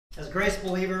As grace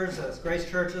believers, as grace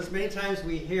churches, many times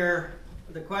we hear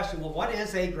the question, well, what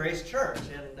is a grace church?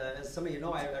 And as some of you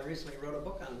know, I recently wrote a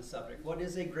book on the subject. What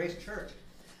is a grace church?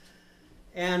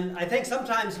 And I think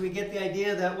sometimes we get the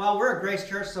idea that, well, we're a grace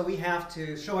church, so we have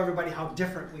to show everybody how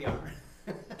different we are.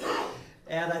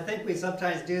 And I think we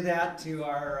sometimes do that to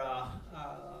our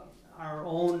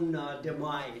own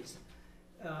demise.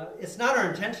 It's not our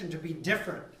intention to be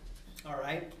different, all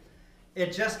right?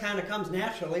 It just kind of comes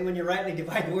naturally when you rightly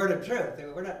divide the word of truth.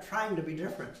 We're not trying to be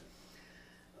different.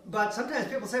 But sometimes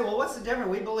people say, well, what's the difference?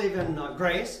 We believe in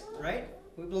grace, right?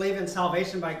 We believe in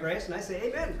salvation by grace. And I say,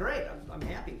 amen, great, I'm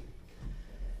happy.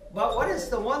 But what is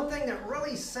the one thing that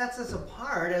really sets us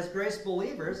apart as grace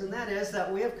believers? And that is that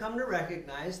we have come to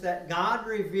recognize that God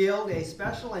revealed a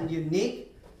special and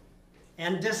unique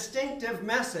and distinctive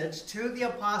message to the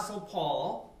Apostle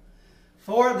Paul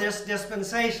for this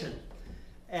dispensation.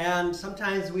 And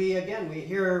sometimes we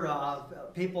hear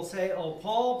people say, oh,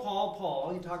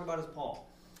 Paul, you talk about as Paul.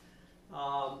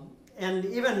 And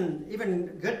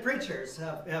even good preachers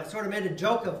have sort of made a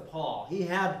joke of Paul. He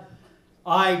had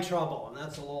eye trouble, and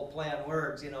that's a little play on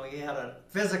words. You know, he had a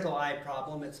physical eye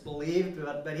problem, it's believed,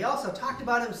 but he also talked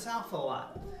about himself a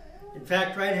lot. In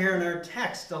fact, right here in our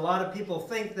text, a lot of people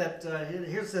think that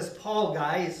here's this Paul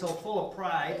guy, he's so full of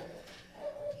pride.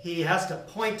 He has to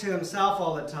point to himself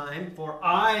all the time, for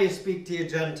I speak to you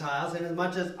Gentiles, and as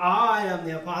much as I am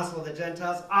the apostle of the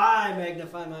Gentiles, I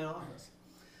magnify my office.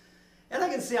 And I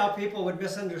can see how people would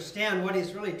misunderstand what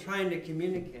he's really trying to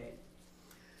communicate.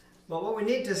 But what we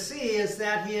need to see is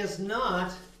that he is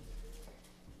not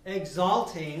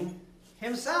exalting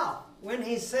himself when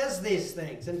he says these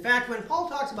things. In fact, when Paul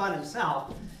talks about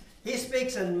himself, he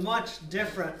speaks in much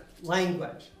different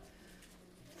language.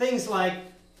 Things like,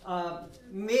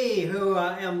 me who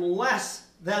am less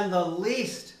than the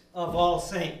least of all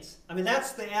saints. I mean,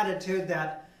 that's the attitude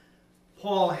that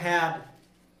Paul had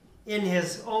in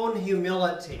his own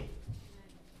humility.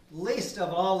 Least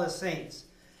of all the saints.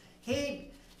 He,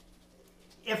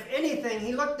 if anything,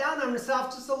 he looked down on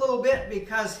himself just a little bit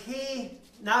because he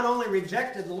not only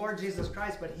rejected the Lord Jesus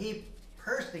Christ, but he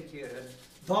persecuted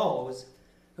those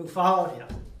who followed him.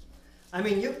 I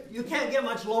mean, you can't get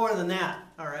much lower than that,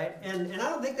 all right? And I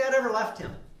don't think that ever left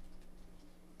him,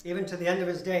 even to the end of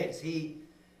his days. He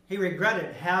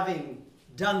regretted having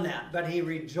done that, but he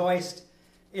rejoiced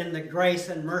in the grace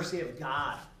and mercy of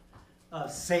God of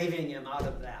saving him out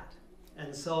of that.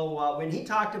 And so when he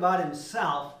talked about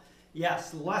himself,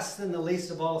 yes, less than the least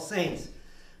of all saints.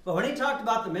 But when he talked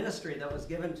about the ministry that was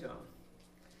given to him,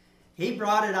 he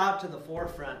brought it out to the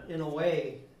forefront in a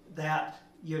way that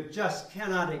you just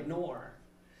cannot ignore.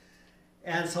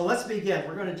 And so let's begin.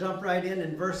 We're going to jump right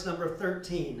in verse number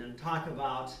 13 and talk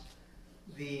about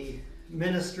the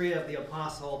ministry of the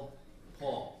Apostle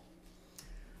Paul.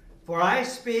 For I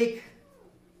speak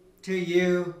to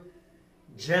you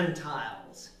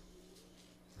Gentiles.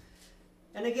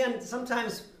 And again,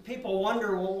 sometimes people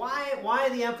wonder, well, why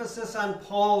the emphasis on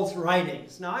Paul's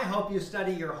writings? Now, I hope you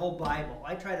study your whole Bible.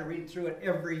 I try to read through it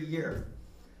every year.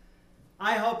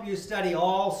 I hope you study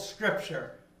all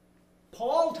Scripture.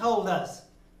 Paul told us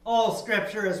all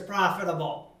Scripture is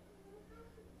profitable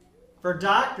for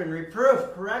doctrine,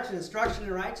 reproof, correction, instruction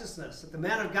in righteousness, that the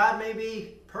man of God may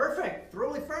be perfect,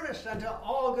 thoroughly furnished unto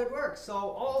all good works. So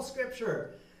all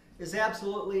Scripture is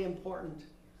absolutely important.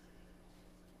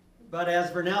 But as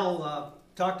Vernell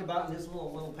talked about in his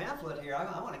little pamphlet here,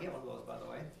 I want to get one of those, by the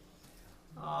way.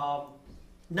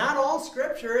 Not all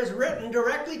Scripture is written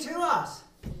directly to us.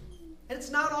 It's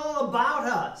not all about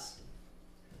us.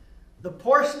 The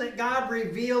portion that God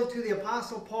revealed to the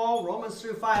Apostle Paul, Romans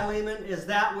through Philemon, is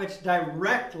that which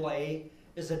directly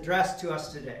is addressed to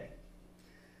us today.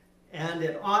 And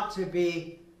it ought to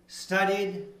be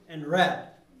studied and read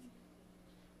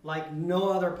like no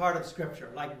other part of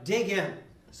Scripture. Like dig in,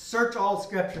 search all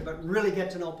Scripture, but really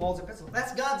get to know Paul's epistle.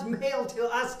 That's God's mail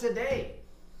to us today.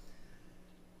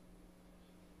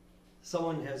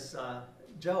 Someone has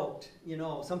joked, you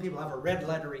know, some people have a red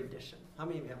letter edition. How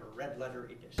many of you have a red letter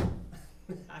edition?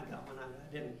 I've got one.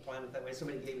 I didn't plan it that way.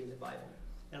 Somebody gave me the Bible,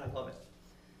 and I love it.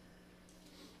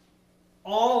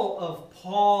 All of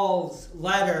Paul's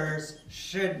letters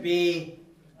should be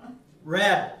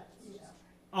read.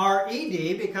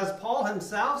 R-E-D, because Paul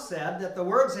himself said that the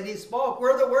words that he spoke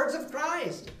were the words of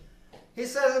Christ. He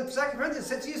says in 2 Corinthians,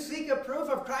 since you seek a proof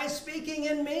of Christ speaking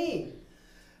in me.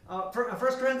 1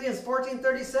 Corinthians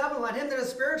 14:37, let him that is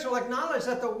spiritual acknowledge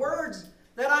that the words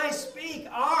that I speak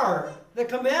are the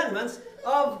commandments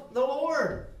of the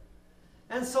Lord.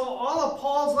 And so all of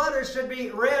Paul's letters should be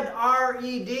read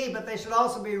R-E-D, but they should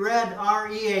also be read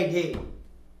R-E-A-D.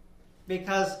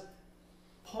 Because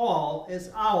Paul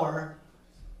is our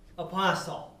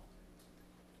apostle.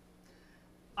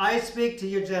 I speak to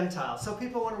you Gentiles. So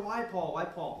people wonder, why Paul? Why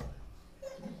Paul?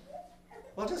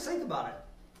 Well, just think about it.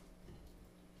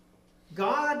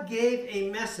 God gave a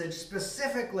message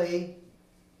specifically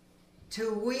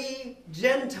to we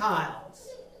Gentiles.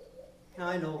 Now,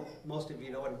 I know most of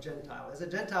you know what a Gentile is. A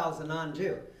Gentile is a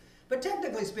non-Jew. But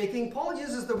technically speaking, Paul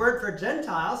uses the word for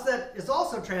Gentiles that is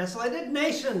also translated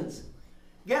nations.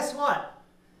 Guess what?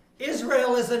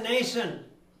 Israel is a nation.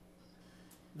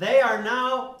 They are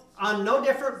now on no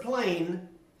different plane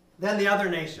than the other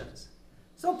nations.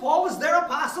 So Paul was their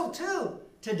apostle too.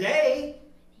 Today,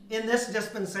 in this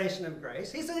dispensation of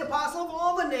grace, he's the apostle of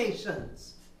all the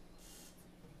nations.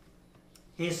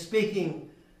 He's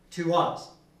speaking to us.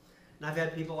 And I've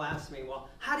had people ask me, well,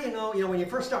 how do you know, when you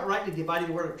first start rightly dividing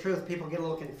the word of truth, people get a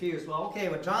little confused. Well, okay,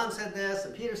 well, John said this,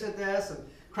 and Peter said this, and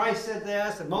Christ said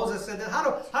this, and Moses said this. How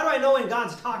do I know when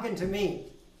God's talking to me?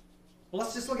 Well,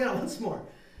 let's just look at it once more.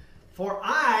 For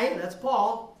I, that's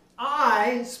Paul,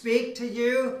 I speak to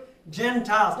you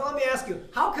Gentiles. Now let me ask you,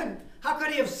 how could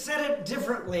he have said it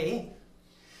differently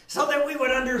so that we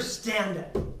would understand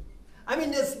it? I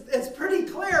mean, it's pretty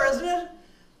clear, isn't it?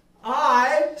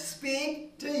 I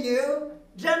speak to you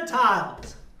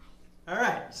Gentiles. All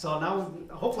right, so now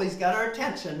hopefully he's got our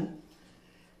attention.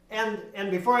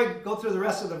 And before I go through the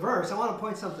rest of the verse, I want to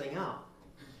point something out.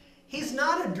 He's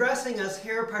not addressing us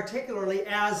here particularly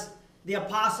as the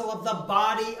apostle of the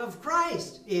body of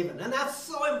Christ, even. And that's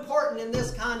so important in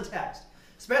this context,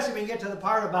 especially when you get to the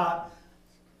part about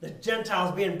the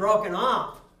Gentiles being broken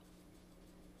off.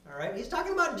 All right? He's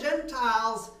talking about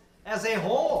Gentiles as a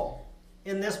whole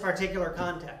in this particular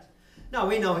context. Now,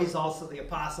 we know he's also the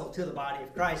apostle to the body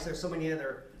of Christ. There's so many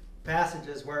other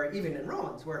passages where, even in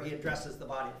Romans, where he addresses the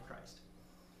body of Christ.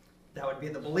 That would be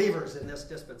the believers in this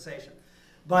dispensation.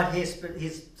 But he's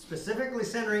specifically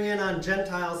centering in on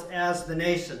Gentiles as the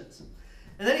nations.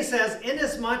 And then he says,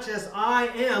 inasmuch as I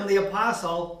am the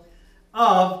apostle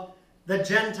of the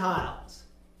Gentiles.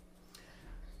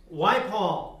 Why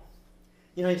Paul?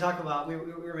 You talk about, we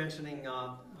were mentioning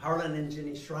Harlan and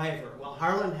Ginny Shriver. Well,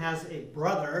 Harlan has a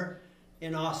brother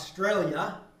in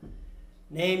Australia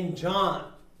named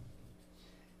John.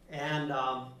 And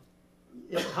how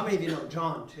many of you know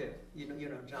John, too? You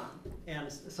know John. And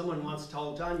someone once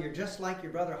told John, you're just like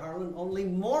your brother Harlan, only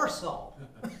more so.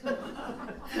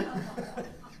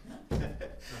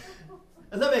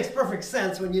 And that makes perfect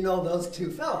sense when you know those two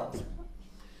fellows.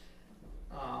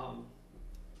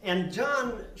 And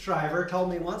John Shriver told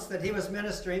me once that he was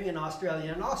ministering in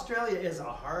Australia. And Australia is a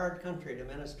hard country to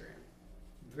minister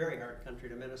in. Very hard country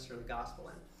to minister the gospel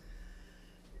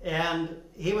in. And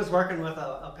he was working with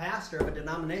a pastor of a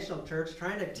denominational church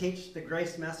trying to teach the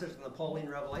grace message and the Pauline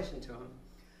revelation to him.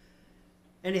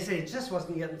 And he said he just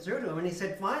wasn't getting through to him. And he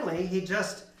said finally,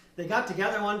 they got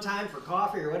together one time for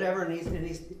coffee or whatever, and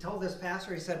he told this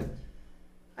pastor, he said,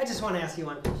 I just want to ask you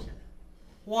one question.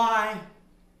 Why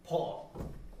Paul?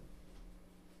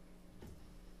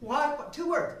 Why? 2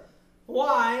 words.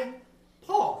 Why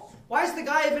Paul? Why is the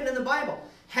guy even in the Bible?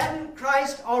 Hadn't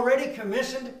Christ already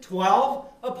commissioned 12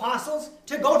 apostles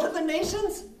to go to the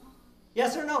nations?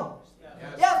 Yes or no?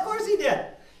 Yes. Yeah, of course he did.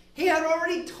 He had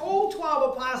already told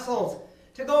 12 apostles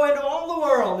to go into all the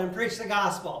world and preach the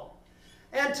gospel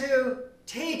and to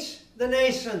teach the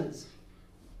nations.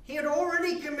 He had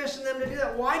already commissioned them to do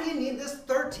that. Why do you need this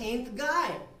 13th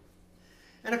guy?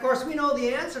 And of course, we know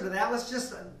the answer to that.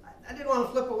 I didn't want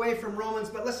to flip away from Romans,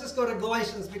 but let's just go to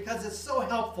Galatians because it's so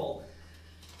helpful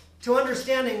to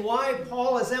understanding why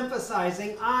Paul is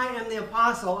emphasizing, I am the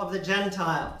apostle of the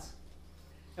Gentiles.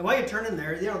 And while you're turning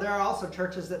there, there are also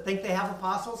churches that think they have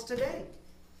apostles today.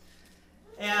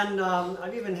 And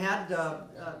I've even had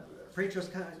preachers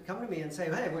come to me and say,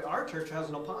 hey, our church has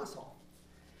an apostle.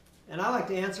 And I like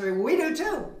to answer, we do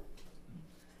too.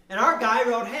 And our guy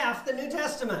wrote half the New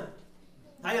Testament.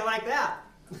 How do you like that?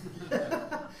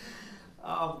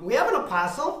 We have an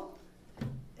apostle,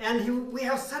 and we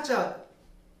have such a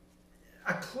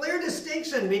clear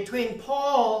distinction between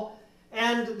Paul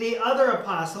and the other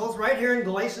apostles, right here in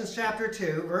Galatians chapter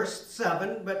 2, verse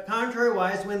 7. But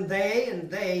contrariwise, when they, and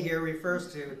they here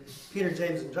refers to Peter,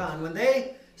 James, and John, when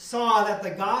they saw that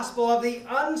the gospel of the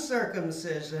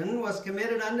uncircumcision was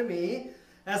committed unto me,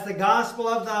 as the gospel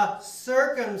of the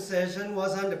circumcision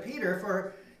was unto Peter,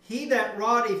 for he that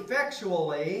wrought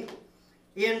effectually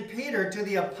in Peter to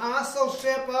the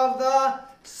apostleship of the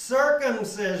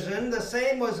circumcision, the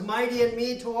same was mighty in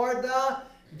me toward the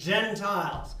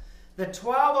Gentiles. The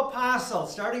 12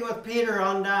 apostles, starting with Peter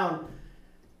on down,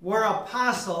 were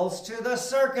apostles to the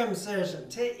circumcision,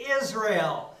 to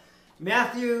Israel.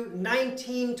 Matthew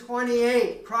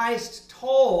 19:28, Christ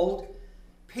told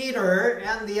Peter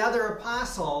and the other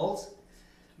apostles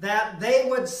that they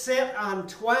would sit on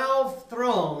 12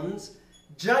 thrones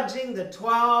judging the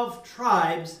 12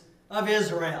 tribes of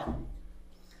Israel.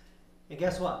 And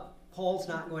guess what? Paul's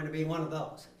not going to be one of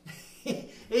those.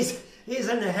 He's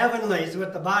in the heavenlies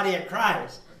with the body of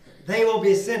Christ. They will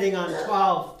be sitting on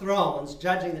 12 thrones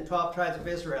judging the 12 tribes of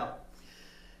Israel.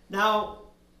 Now,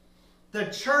 the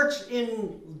church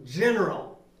in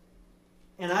general,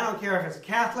 and I don't care if it's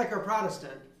Catholic or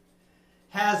Protestant,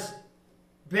 has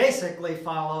basically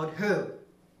followed who?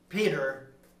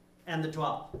 Peter and the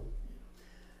 12.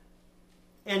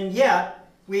 And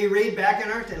yet, we read back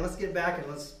in our text. Let's get back and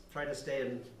let's try to stay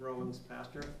in Romans,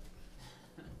 Pastor.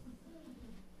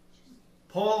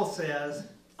 Paul says,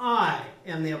 I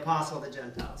am the apostle of the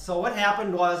Gentiles. So what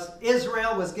happened was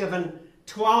Israel was given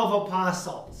 12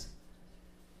 apostles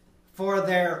for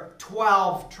their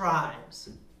 12 tribes.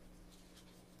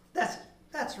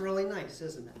 That's really nice,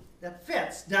 isn't it? That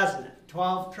fits, doesn't it?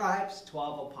 12 tribes,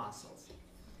 12 apostles.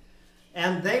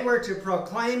 And they were to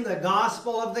proclaim the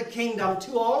gospel of the kingdom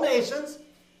to all nations.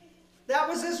 That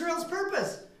was Israel's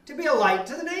purpose, to be a light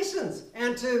to the nations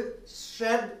and to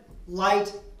shed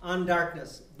light on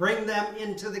darkness. Bring them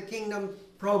into the kingdom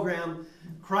program.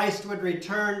 Christ would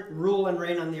return, rule, and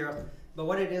reign on the earth. But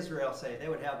what did Israel say? They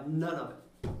would have none of it.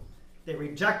 They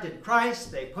rejected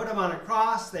Christ. They put him on a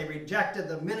cross. They rejected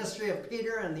the ministry of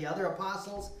Peter and the other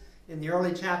apostles in the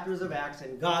early chapters of Acts.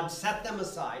 And God set them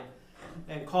aside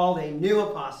and called a new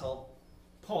apostle,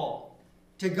 Paul,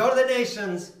 to go to the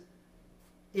nations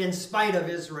in spite of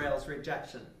Israel's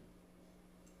rejection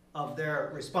of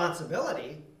their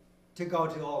responsibility to go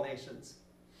to all nations.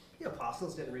 The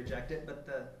apostles didn't reject it, but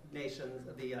the nation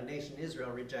Israel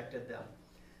rejected them.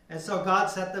 And so God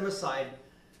set them aside,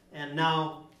 and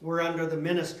now we're under the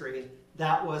ministry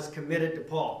that was committed to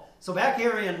Paul. So back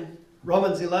here in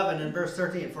Romans 11 and verse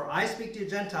 13, for I speak to you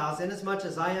Gentiles, inasmuch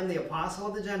as I am the apostle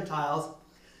of the Gentiles,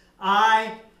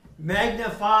 I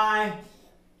magnify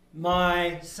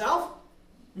myself?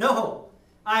 No,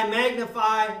 I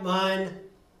magnify mine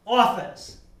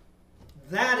office.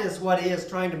 That is what he is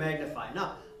trying to magnify.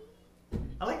 Now,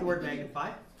 I like the word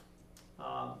magnify.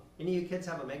 Any of you kids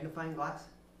have a magnifying glass?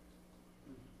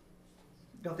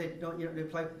 You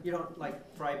don't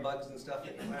like fry bugs and stuff?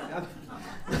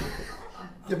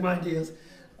 Give my ideas.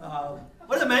 What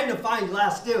does a magnifying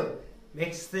glass do?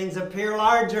 Makes things appear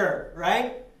larger,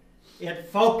 right? It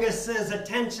focuses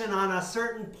attention on a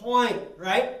certain point,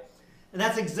 right? And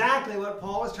that's exactly what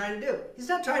Paul was trying to do. He's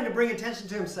not trying to bring attention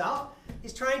to himself.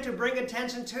 He's trying to bring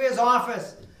attention to his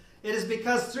office. It is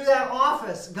because through that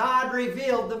office, God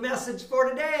revealed the message for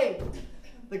today,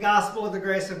 the gospel of the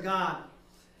grace of God.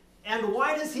 And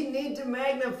why does he need to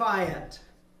magnify it?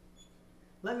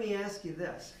 Let me ask you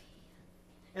this.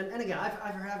 And again,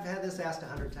 I've had this asked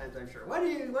 100 times, I'm sure. Why do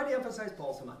you emphasize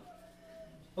Paul so much?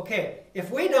 Okay,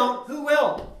 if we don't, who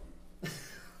will?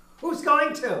 Who's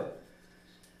going to?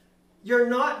 You're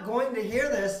not going to hear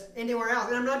this anywhere else.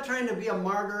 And I'm not trying to be a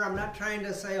martyr. I'm not trying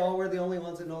to say, oh, we're the only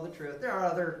ones that know the truth. There are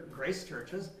other grace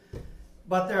churches.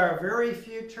 But there are very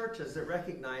few churches that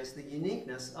recognize the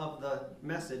uniqueness of the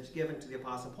message given to the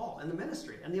Apostle Paul and the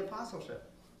ministry and the apostleship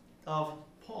of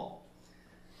Paul.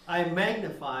 I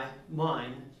magnify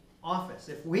mine office.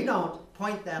 If we don't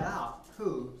point that out,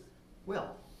 who will?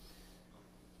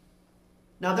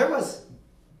 Now, there was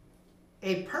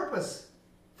a purpose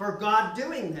for God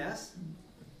doing this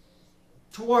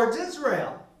towards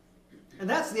Israel. And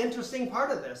that's the interesting part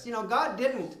of this. You know, God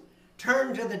didn't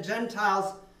turn to the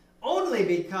Gentiles only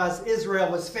because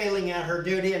Israel was failing at her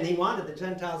duty and he wanted the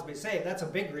Gentiles to be saved. That's a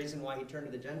big reason why he turned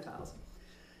to the Gentiles.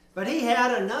 But he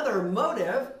had another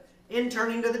motive in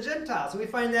turning to the Gentiles. We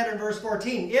find that in verse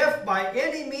 14. If by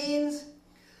any means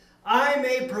I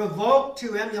may provoke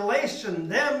to emulation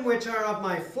them which are of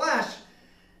my flesh,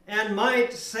 and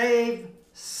might save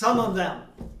some of them.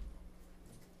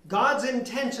 God's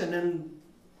intention, and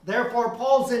therefore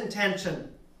Paul's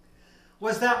intention,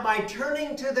 was that by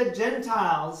turning to the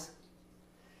Gentiles,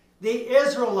 the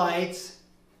Israelites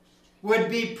would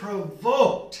be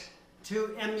provoked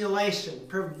to emulation,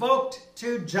 provoked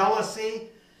to jealousy,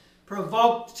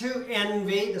 provoked to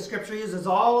envy. The scripture uses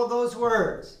all of those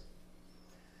words.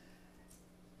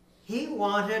 He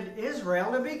wanted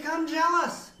Israel to become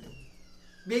jealous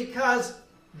because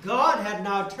God had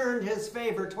now turned his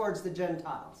favor towards the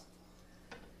Gentiles.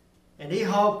 And he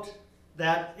hoped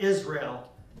that Israel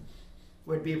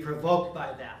would be provoked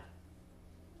by that.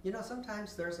 You know,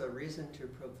 sometimes there's a reason to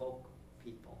provoke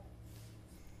people.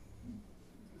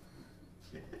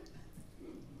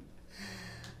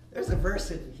 There's a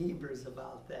verse in Hebrews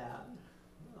about that.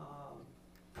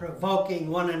 Provoking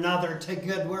one another to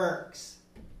good works.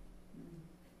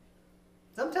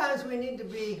 Sometimes we need to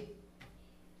be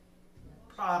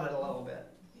prodded a little bit.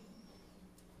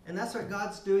 And that's what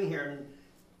God's doing here. And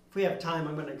if we have time,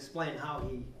 I'm going to explain how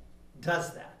he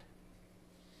does that.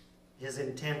 His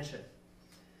intention.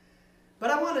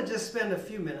 But I want to just spend a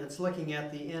few minutes looking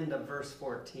at the end of verse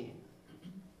 14.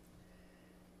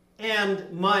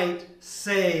 And might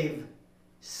save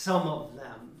some of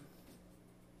them.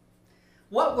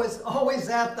 What was always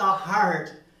at the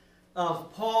heart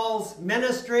of Paul's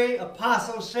ministry,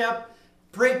 apostleship,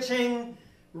 preaching,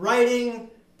 writing,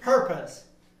 purpose?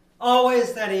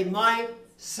 Always that he might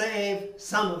save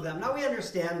some of them. Now we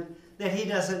understand that he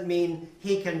doesn't mean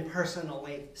he can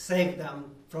personally save them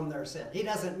from their sin. He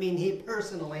doesn't mean he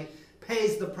personally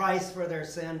pays the price for their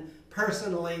sin,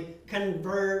 personally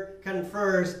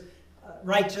confers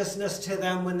righteousness to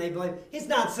them when they believe. He's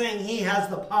not saying he has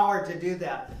the power to do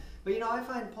that. But I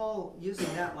find Paul using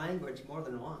that language more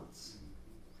than once.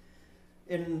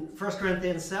 In 1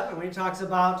 Corinthians 7, when he talks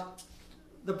about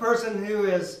the person who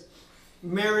is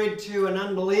married to an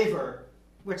unbeliever,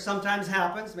 which sometimes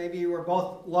happens. Maybe you were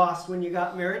both lost when you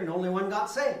got married and only one got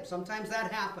saved. Sometimes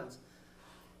that happens.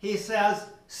 He says,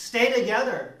 stay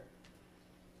together.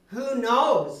 Who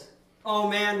knows, O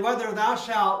man, whether thou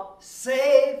shalt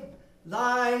save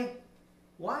thy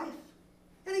wife?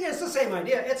 And again, it's the same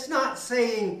idea. It's not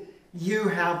saying you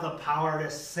have the power to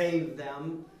save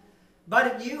them,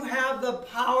 but you have the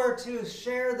power to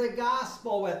share the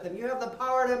gospel with them. You have the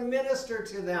power to minister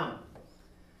to them.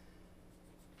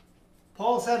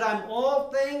 Paul said, I'm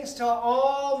all things to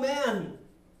all men.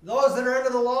 Those that are under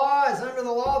the law is under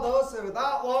the law. Those that are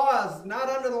without law is not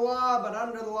under the law, but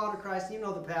under the law of Christ. You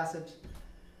know the passage.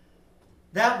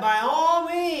 That by all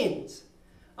means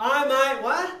I might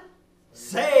what?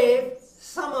 Save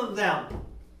some of them.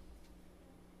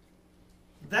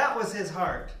 That was his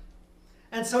heart.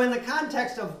 And so in the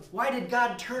context of why did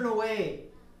God turn away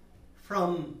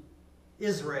from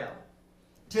Israel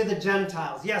to the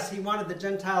Gentiles? Yes, he wanted the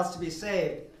Gentiles to be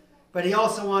saved, but he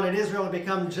also wanted Israel to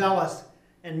become jealous,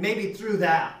 and maybe through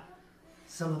that,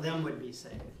 some of them would be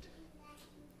saved.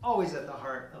 Always at the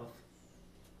heart of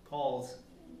Paul's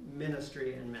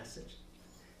ministry and message.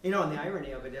 And the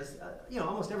irony of it is,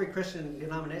 almost every Christian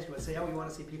denomination would say, we want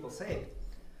to see people saved.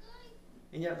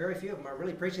 And yet very few of them are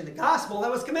really preaching the gospel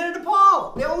that was committed to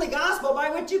Paul. The only gospel by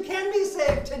which you can be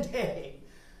saved today.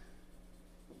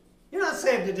 You're not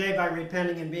saved today by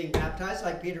repenting and being baptized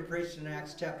like Peter preached in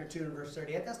Acts chapter 2 and verse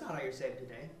 38. That's not how you're saved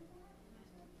today.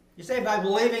 You're saved by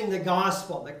believing the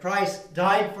gospel, that Christ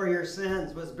died for your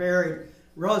sins, was buried,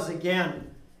 rose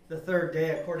again the third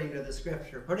day according to the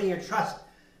scripture. Putting your trust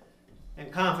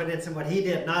and confidence in what he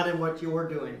did, not in what you're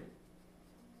doing.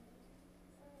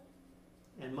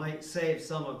 And might save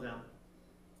some of them.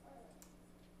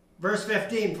 Verse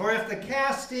 15, for if the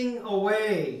casting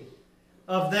away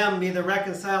of them be the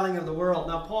reconciling of the world.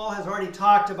 Now Paul has already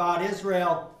talked about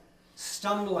Israel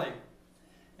stumbling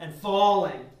and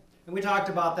falling. And we talked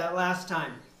about that last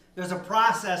time. There's a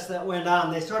process that went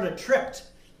on. They sort of tripped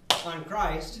on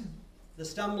Christ, the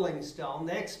stumbling stone.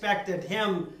 They expected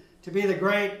him to be the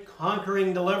great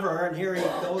conquering deliverer, and here he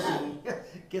goes and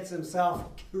gets himself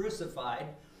crucified.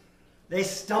 They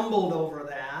stumbled over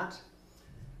that,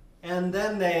 and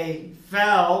then they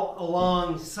fell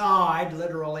alongside,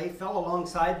 literally, fell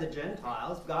alongside the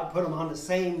Gentiles. God put them on the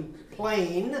same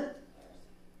plane,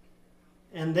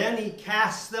 and then he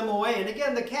casts them away. And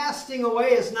again, the casting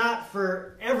away is not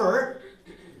forever.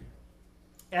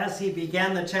 As he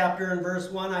began the chapter in verse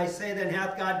 1, I say, then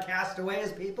hath God cast away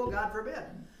his people? God forbid.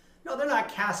 No, they're not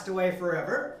cast away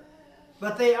forever,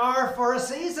 but they are for a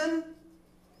season.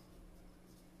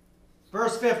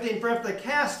 Verse 15, for if the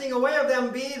casting away of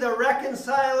them be the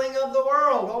reconciling of the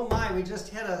world. Oh my, we just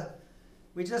hit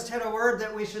a word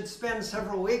that we should spend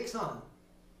several weeks on.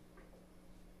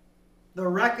 The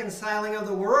reconciling of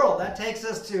the world. That takes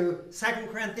us to 2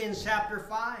 Corinthians chapter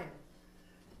 5.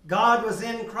 God was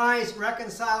in Christ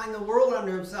reconciling the world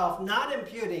unto himself, not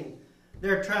imputing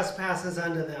their trespasses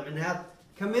unto them, and hath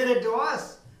committed to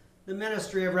us the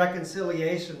ministry of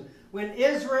reconciliation. When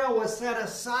Israel was set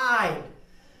aside,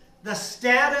 the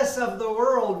status of the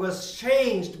world was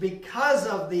changed because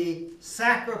of the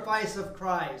sacrifice of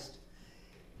Christ.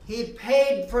 He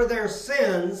paid for their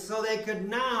sins so they could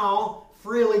now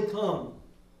freely come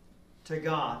to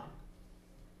God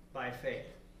by faith.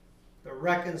 The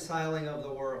reconciling of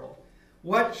the world.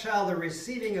 What shall the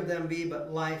receiving of them be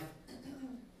but life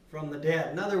from the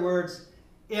dead? In other words,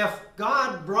 if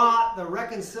God brought the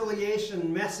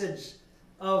reconciliation message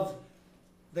of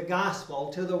the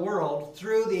gospel to the world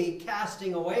through the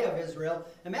casting away of Israel.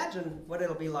 Imagine what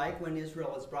it'll be like when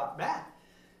Israel is brought back.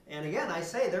 And again, I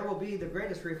say there will be the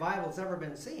greatest revival that's ever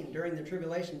been seen during the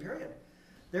tribulation period.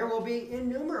 There will be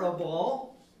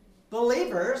innumerable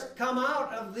believers come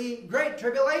out of the great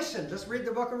tribulation. Just read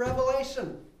the book of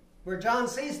Revelation, where John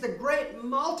sees the great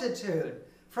multitude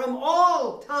from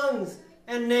all tongues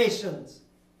and nations.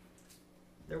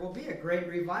 There will be a great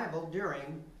revival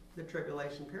during the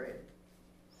tribulation period.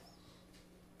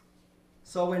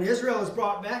 So when Israel is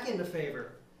brought back into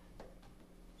favor,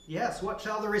 yes, what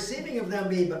shall the receiving of them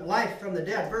be but life from the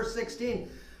dead? Verse 16,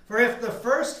 for if the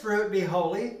first fruit be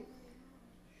holy,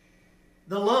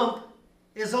 the lump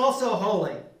is also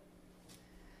holy.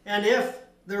 And if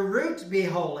the root be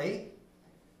holy,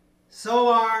 so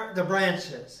are the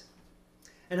branches.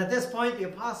 And at this point, the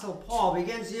Apostle Paul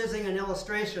begins using an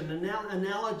illustration, an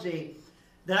analogy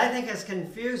that I think has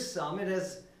confused some. It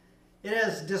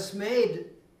has dismayed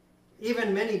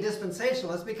even many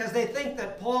dispensationalists, because they think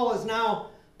that Paul is now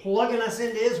plugging us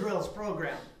into Israel's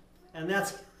program. And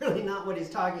that's really not what he's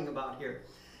talking about here.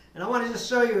 And I want to just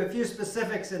show you a few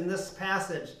specifics in this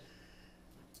passage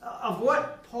of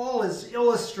what Paul is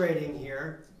illustrating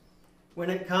here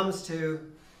when it comes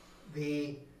to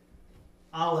the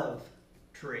olive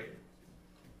tree.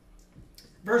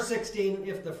 Verse 16,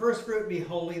 if the first fruit be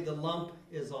holy, the lump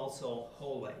is also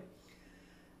holy.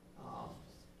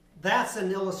 That's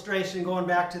an illustration going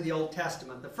back to the Old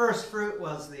Testament. The first fruit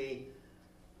was the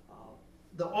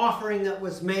offering that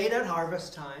was made at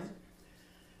harvest time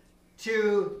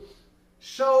to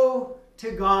show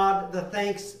to God the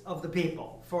thanks of the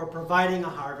people for providing a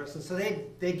harvest. And so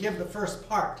they give the first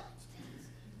part.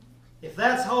 If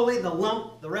that's holy, the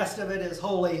lump, the rest of it is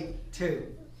holy too.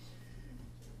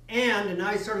 And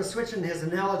now he's sort of switching his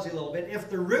analogy a little bit. If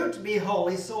the root be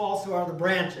holy, so also are the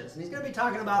branches. And he's going to be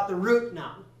talking about the root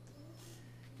now.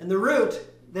 And the root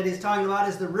that he's talking about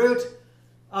is the root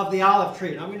of the olive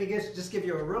tree. And I'm going to just give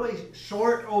you a really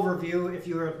short overview. If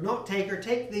you're a note taker,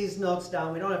 take these notes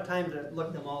down. We don't have time to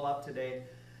look them all up today.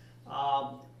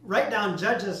 Write down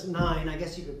Judges 9. I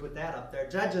guess you could put that up there.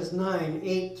 Judges 9,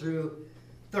 8 through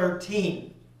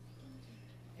 13.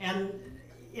 And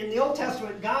in the Old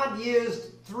Testament, God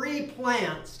used 3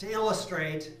 plants to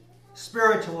illustrate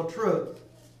spiritual truth.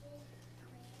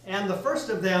 And the first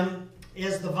of them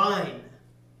is the vine.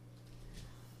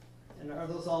 And are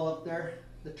those all up there?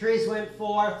 The trees went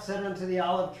forth, said unto the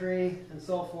olive tree, and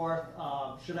so forth.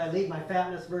 Should I leave my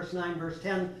fatness? Verse 9, verse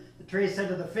 10. The tree said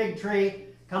to the fig tree,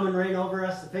 come and reign over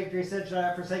us. The fig tree said, should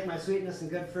I forsake my sweetness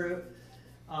and good fruit?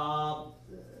 The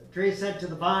tree said to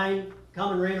the vine,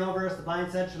 come and reign over us. The vine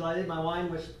said, should I leave my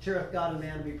wine, which cheereth God and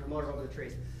man, to be promoted over the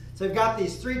trees? So you've got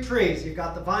these 3 trees. You've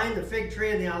got the vine, the fig tree,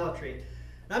 and the olive tree.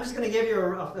 And I'm just going to give you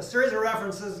a series of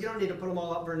references. You don't need to put them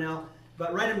all up for now,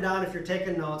 but write them down if you're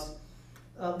taking notes.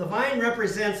 The vine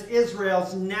represents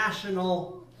Israel's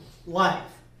national life.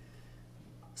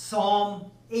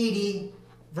 Psalm 80,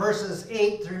 verses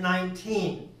 8 through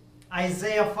 19.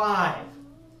 Isaiah 5.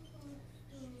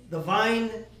 The vine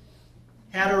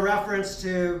had a reference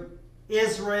to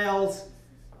Israel's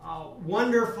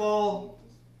wonderful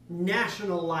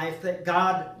national life that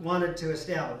God wanted to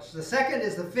establish. The second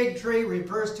is the fig tree,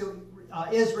 refers to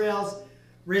Israel's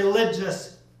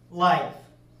religious life.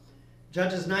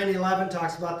 Judges 9:11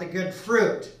 talks about the good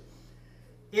fruit.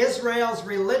 Israel's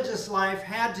religious life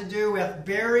had to do with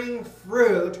bearing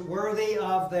fruit worthy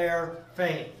of their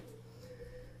faith.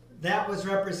 That was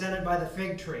represented by the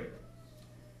fig tree.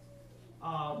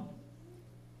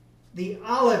 The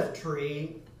olive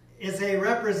tree is a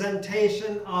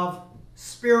representation of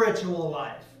spiritual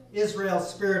life, Israel's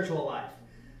spiritual life.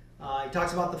 He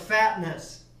talks about the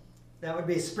fatness. That would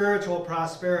be spiritual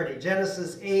prosperity.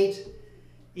 Genesis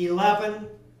 8:11,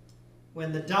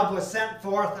 when the dove was sent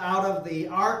forth out of the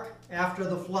ark after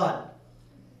the flood,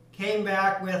 came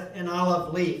back with an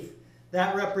olive leaf.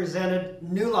 That represented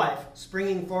new life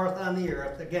springing forth on the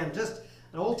earth. Again, just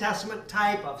an Old Testament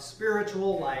type of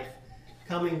spiritual life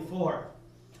coming forth.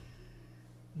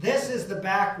 This is the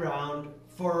background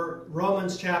for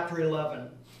Romans chapter 11,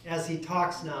 as he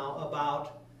talks now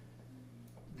about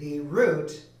the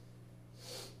root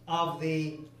of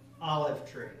the olive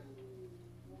tree.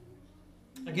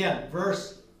 Again,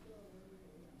 verse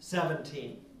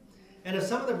 17. And if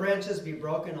some of the branches be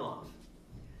broken off,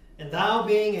 and thou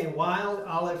being a wild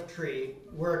olive tree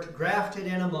wert grafted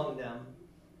in among them,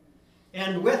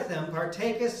 and with them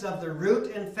partakest of the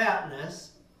root and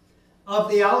fatness of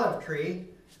the olive tree,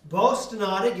 boast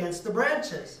not against the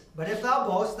branches. But if thou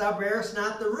boast, thou bearest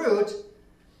not the root,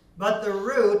 but the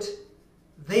root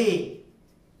thee.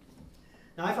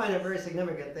 Now, I find it very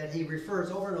significant that he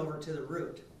refers over and over to the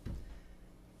root.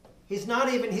 He's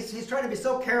not even, he's trying to be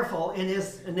so careful in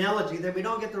his analogy that we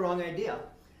don't get the wrong idea.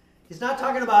 He's not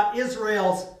talking about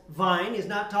Israel's vine. He's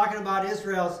not talking about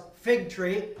Israel's fig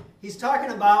tree. He's talking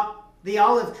about the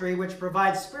olive tree, which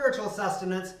provides spiritual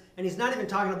sustenance, and he's not even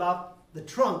talking about the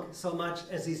trunk so much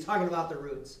as he's talking about the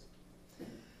roots.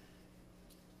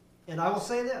 And I will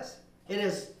say this. It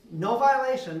is no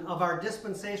violation of our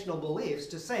dispensational beliefs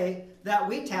to say that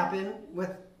we tap in with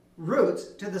roots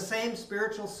to the same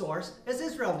spiritual source as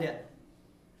Israel did.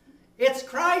 It's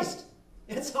Christ.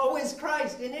 It's always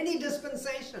Christ in any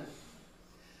dispensation.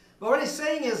 But what he's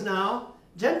saying is now,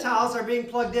 Gentiles are being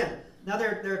plugged in. Now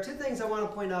there are two things I want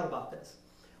to point out about this.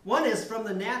 One is from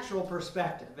the natural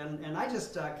perspective. And I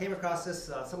just came across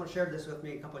this, someone shared this with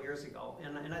me a couple of years ago.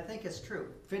 And I think it's true,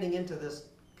 fitting into this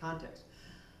context.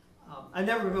 I've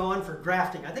never been one for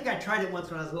grafting. I think I tried it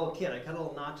once when I was a little kid. I cut a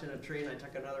little notch in a tree and I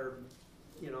took another,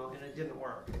 and it didn't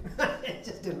work. It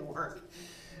just didn't work.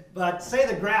 But say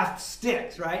the graft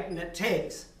sticks, right, and it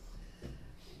takes.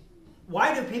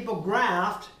 Why do people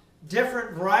graft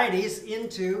different varieties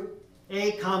into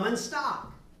a common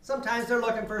stock? Sometimes they're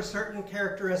looking for certain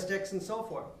characteristics and so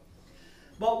forth.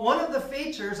 But one of the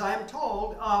features, I'm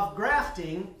told, of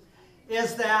grafting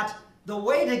is that the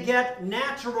way to get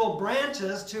natural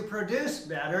branches to produce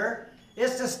better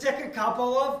is to stick a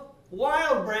couple of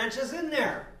wild branches in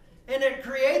there. And it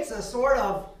creates a sort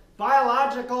of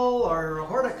biological or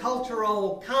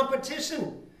horticultural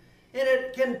competition. And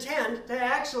it can tend to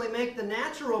actually make the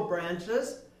natural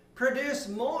branches produce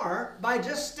more by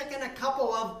just sticking a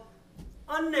couple of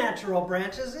unnatural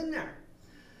branches in there.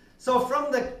 So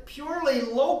from the purely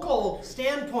local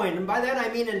standpoint, and by that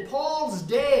I mean in Paul's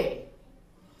day,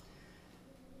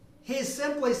 he's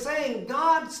simply saying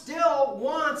God still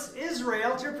wants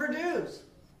Israel to produce.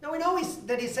 Now we know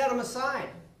that he set them aside.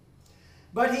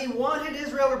 But he wanted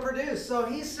Israel to produce. So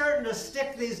he's starting to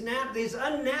stick these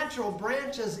unnatural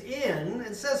branches in.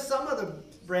 And says some of the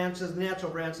branches,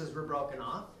 natural branches, were broken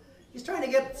off. He's trying to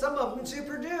get some of them to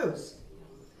produce.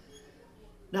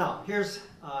 Now, here's,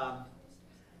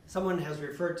 someone has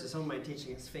referred to some of my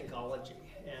teaching as Finckology.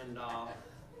 And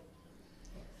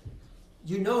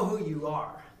you know who you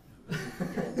are.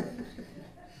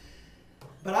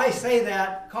 But I say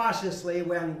that cautiously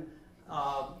when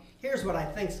here's what I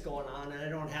think's going on, and I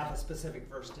don't have a specific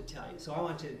verse to tell you. So I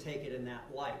want you to take it in that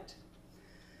light.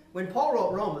 When Paul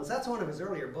wrote Romans, that's one of his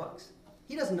earlier books.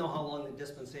 He doesn't know how long the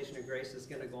dispensation of grace is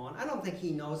going to go on. I don't think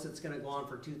he knows it's going to go on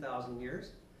for 2,000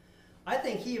 years. I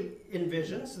think he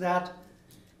envisions that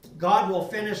God will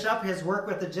finish up his work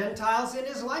with the Gentiles in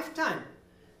his lifetime,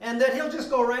 and that he'll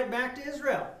just go right back to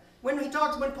Israel. When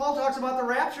Paul talks about the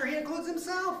rapture, he includes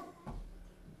himself.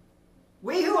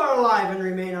 We who are alive and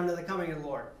remain unto the coming of the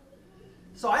Lord.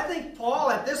 So I think Paul,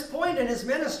 at this point in his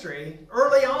ministry,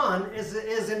 early on, is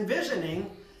envisioning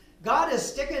God is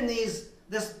sticking this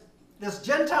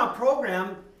Gentile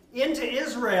program into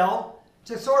Israel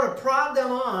to sort of prod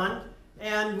them on.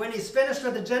 And when he's finished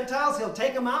with the Gentiles, he'll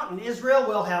take them out, and Israel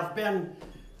will have been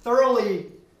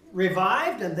thoroughly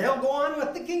revived, and they'll go on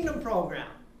with the kingdom program.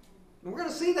 And we're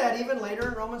going to see that even later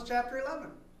in Romans chapter 11.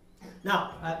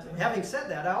 Now, having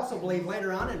said that, I also believe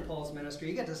later on in Paul's ministry,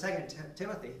 you get to 2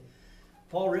 Timothy,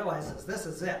 Paul realizes this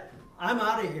is it. I'm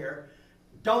out of here.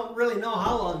 Don't really know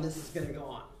how long this is going to go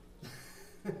on.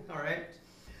 All right?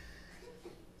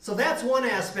 So that's one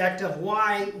aspect of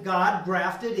why God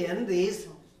grafted in these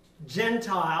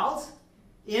Gentiles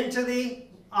into the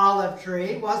olive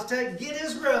tree, was to get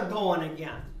Israel going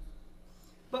again.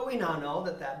 But we now know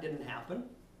that that didn't happen.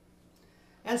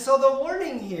 And so the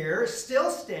warning here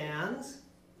still stands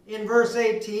in verse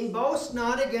 18, boast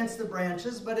not against the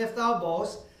branches, but if thou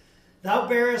boast, thou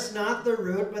bearest not the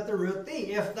root, but the root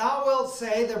thee. If thou wilt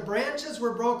say, the branches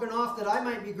were broken off that I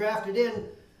might be grafted in,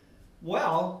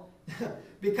 well,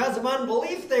 because of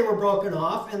unbelief they were broken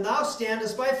off, and thou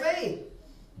standest by faith.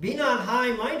 Be not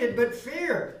high-minded, but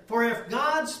fear. For if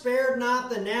God spared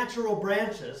not the natural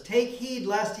branches, take heed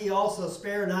lest he also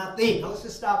spare not thee. Now let's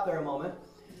just stop there a moment.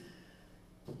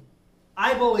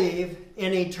 I believe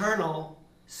in eternal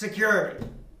security.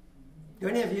 Do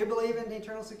any of you believe in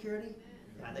eternal security?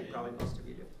 Yeah, I think probably most of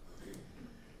you do.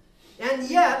 And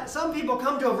yet, some people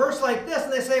come to a verse like this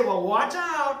and they say, well, watch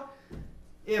out.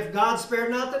 If God spared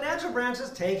not the natural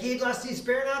branches, take heed lest he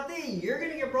spare not thee. You're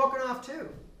going to get broken off too.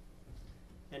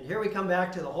 And here we come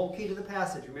back to the whole key to the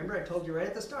passage. Remember, I told you right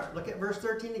at the start. Look at verse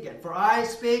 13 again. For I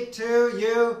speak to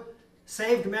you,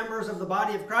 saved members of the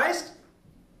body of Christ.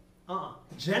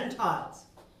 Gentiles.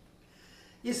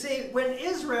 You see, when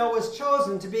Israel was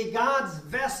chosen to be God's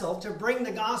vessel to bring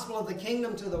the gospel of the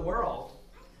kingdom to the world,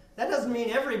 That doesn't mean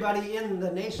everybody in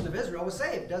the nation of Israel was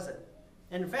saved, does it?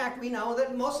 In fact, we know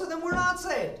that most of them were not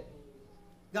saved.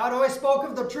 God always spoke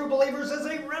of the true believers as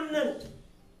a remnant.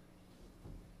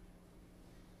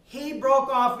 He broke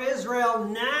off Israel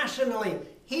nationally.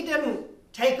 He didn't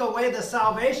take away the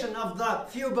salvation of the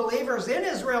few believers in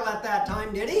Israel at that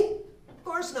time, did he? Of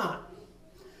course not.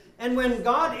 And when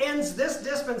God ends this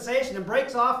dispensation and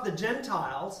breaks off the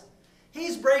Gentiles,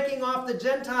 he's breaking off the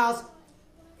Gentiles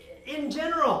in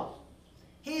general.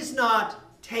 He's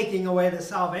not taking away the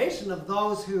salvation of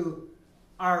those who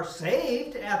are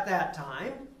saved at that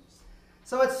time.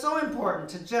 So it's so important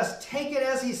to just take it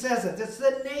as he says it. It's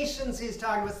the nations he's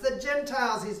talking about. It's the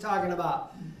Gentiles he's talking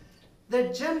about.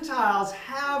 The Gentiles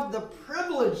have the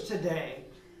privilege today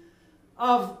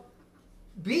of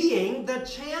being the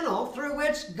channel through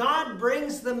which God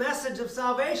brings the message of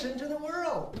salvation to the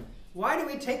world. Why do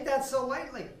we take that so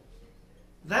lightly?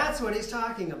 That's what he's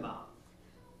talking about.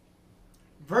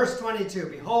 Verse 22,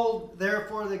 behold,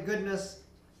 therefore, the goodness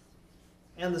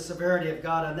and the severity of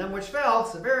God on them which fell,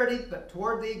 severity, but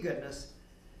toward thee goodness.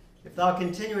 If thou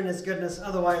continue in his goodness,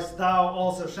 otherwise thou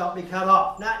also shalt be cut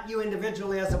off. Not you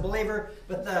individually as a believer,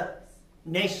 but the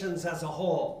nations as a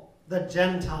whole, the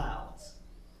Gentiles.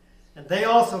 And they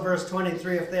also, verse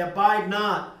 23, if they abide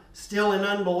not still in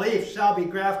unbelief, shall be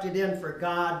grafted in, for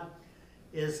God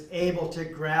is able to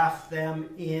graft them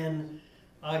in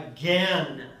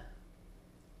again.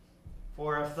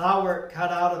 For if thou wert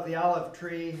cut out of the olive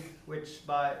tree, which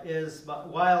is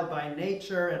wild by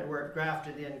nature, and wert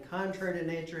grafted in contrary to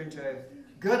nature into a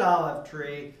good olive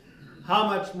tree, how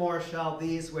much more shall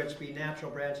these which be natural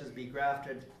branches be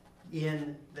grafted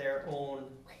into their own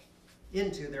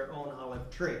olive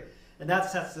tree? And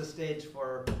that sets the stage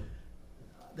for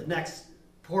the next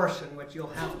portion, which you'll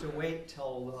have to wait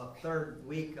till the third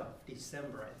week of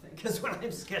December, I think, is when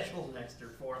I'm scheduled next, or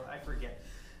fourth, I forget.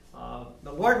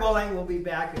 The Lord willing, we'll be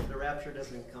back if the rapture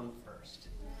doesn't come first.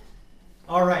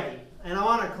 Alrighty, and I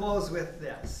want to close with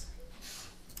this.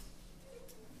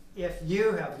 If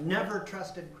you have never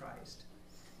trusted Christ,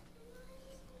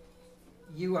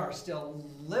 you are still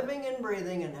living and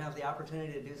breathing and have the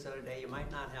opportunity to do so today. You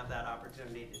might not have that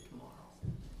opportunity tomorrow.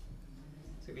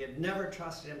 So if you have never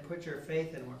trusted him, put your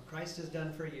faith in what Christ has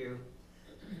done for you.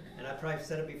 And I probably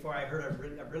said it before, I heard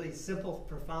a really simple,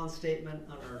 profound statement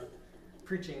on our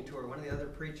preaching tour. One of the other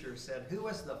preachers said, who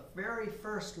was the very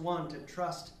first one to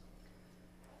trust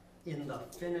in the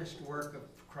finished work of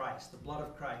Christ, the blood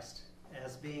of Christ,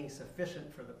 as being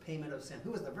sufficient for the payment of sin?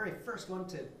 Who was the very first one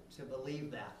to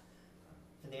believe that?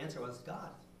 And the answer was God.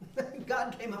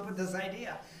 God came up with this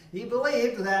idea. He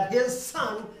believed that his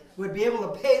son would be able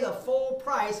to pay the full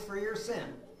price for your sin.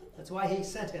 That's why he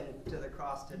sent him to the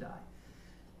cross to die.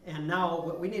 And now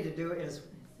what we need to do is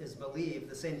believe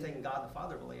the same thing God the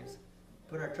Father believes.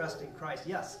 Put our trust in Christ.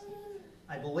 Yes,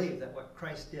 I believe that what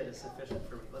Christ did is sufficient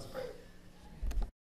for me. Let's pray.